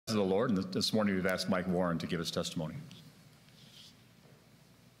of the Lord, and this morning we've asked Mike Warren to give his testimony.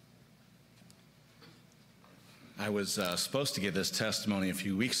 I was supposed to give this testimony a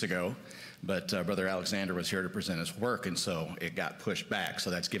few weeks ago, but Brother Alexander was here to present his work, and so it got pushed back. So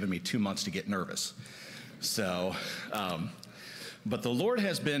that's given me 2 months to get nervous. So, but the Lord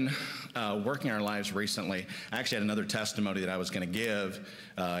has been working our lives recently. I actually had another testimony that I was going to give.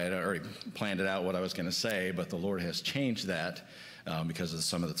 I had already planned it out what I was going to say, but the Lord has changed that because of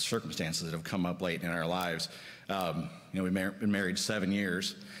some of the circumstances that have come up late in our lives. We've been married 7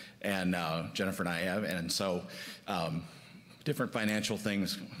 years, and Jennifer and I have, and so different financial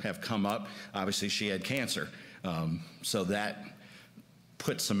things have come up. Obviously, she had cancer, so that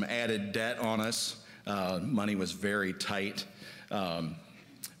put some added debt on us. Money was very tight,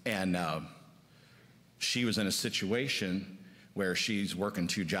 and she was in a situation where she's working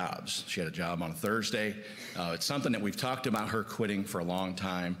 2 jobs. She had a job on a Thursday. It's something that we've talked about her quitting for a long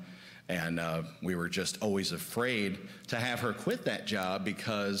time, and we were just always afraid to have her quit that job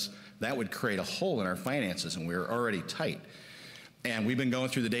because that would create a hole in our finances, and we were already tight. And we've been going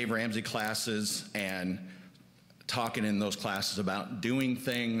through the Dave Ramsey classes and talking in those classes about doing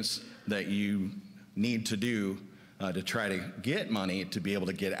things that you need to do to try to get money to be able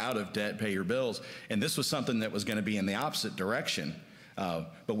to get out of debt, pay your bills. And this was something that was going to be in the opposite direction.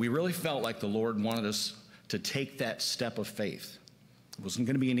 But we really felt like the Lord wanted us to take that step of faith. It wasn't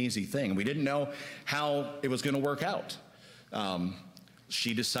going to be an easy thing. We didn't know how it was going to work out.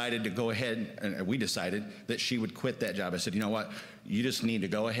 She decided to go ahead, and we decided that she would quit that job. I said, you know what? You just need to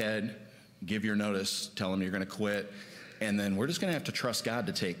go ahead, give your notice, tell them you're going to quit, and then we're just going to have to trust God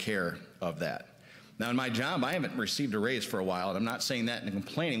to take care of that. Now, in my job, I haven't received a raise for a while, and I'm not saying that in a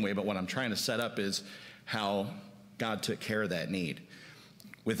complaining way, but what I'm trying to set up is how God took care of that need.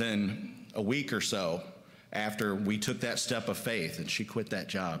 Within a week or so, after we took that step of faith and she quit that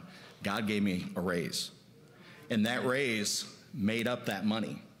job, God gave me a raise. And that raise made up that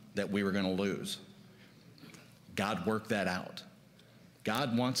money that we were going to lose. God worked that out.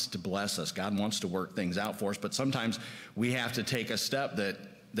 God wants to bless us. God wants to work things out for us, but sometimes we have to take a step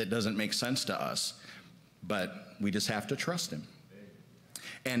that doesn't make sense to us, but we just have to trust him.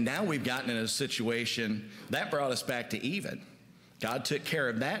 And now we've gotten in a situation that brought us back to even. God took care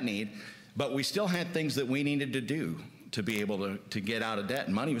of that need, but we still had things that we needed to do to be able to get out of debt,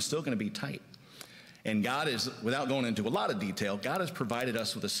 and money was still going to be tight. And God is, without going into a lot of detail, God has provided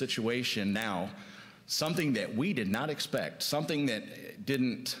us with a situation now, something that we did not expect, something that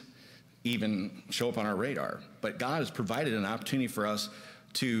didn't even show up on our radar. But God has provided an opportunity for us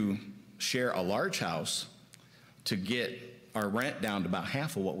to share a large house, to get our rent down to about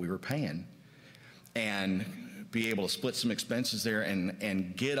half of what we were paying, and be able to split some expenses there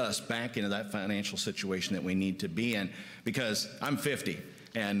and get us back into that financial situation that we need to be in. Because I'm 50,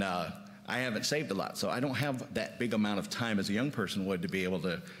 and I haven't saved a lot, so I don't have that big amount of time as a young person would to be able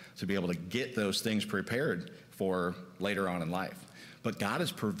to get those things prepared for later on in life. But God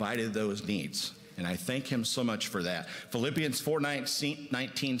has provided those needs, and I thank him so much for that. Philippians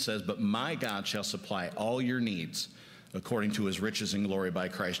 4:19 says, "But my God shall supply all your needs according to his riches and glory by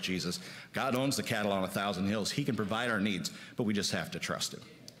Christ Jesus." God owns the cattle on 1,000 hills. He can provide our needs, but we just have to trust him.